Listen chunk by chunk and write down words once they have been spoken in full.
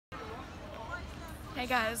Hey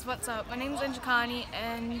guys, what's up? My name is Carnie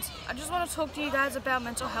and I just want to talk to you guys about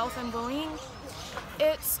mental health and bullying.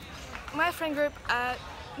 It's my friend group at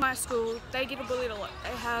my school, they get bullied a lot.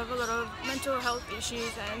 They have a lot of mental health issues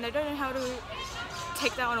and they don't know how to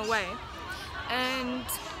take that one away. And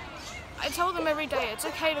I tell them every day, it's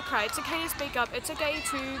okay to cry, it's okay to speak up, it's okay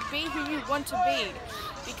to be who you want to be.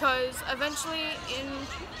 Because eventually,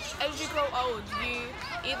 as you grow old, you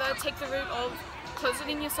either take the route of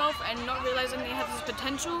closeting yourself and not realizing that you have this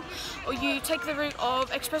potential, or you take the route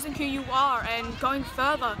of expressing who you are and going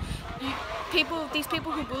further. These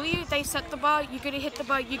people who bully you, they set the bar, you go to hit the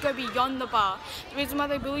bar, you go beyond the bar. The reason why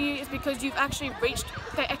they bully you is because you've actually reached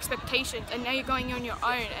their expectations and now you're going on your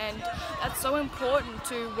own, and that's so important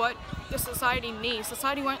to what the society needs.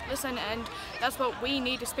 Society won't listen, and that's what we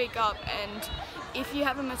need to speak up. And if you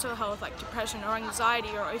have a mental health like depression or anxiety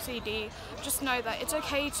or OCD, just know that it's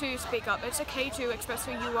okay to speak up, it's okay to express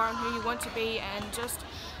who you are and who you want to be, and just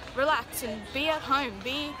relax and be at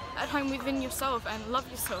home within yourself and love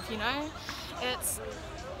yourself, you know? It's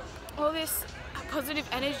all this positive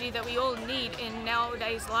energy that we all need in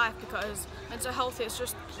nowadays life, because mental health is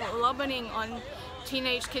just plummeting on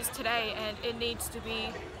teenage kids today, and it needs to be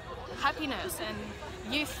happiness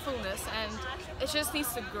and youthfulness, and it just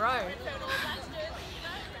needs to grow.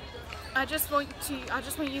 I just want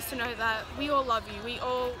you to know that we all love you. We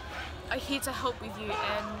all are here to help with you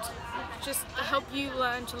and just help you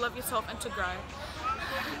learn to love yourself and to grow.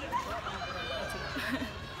 That's it.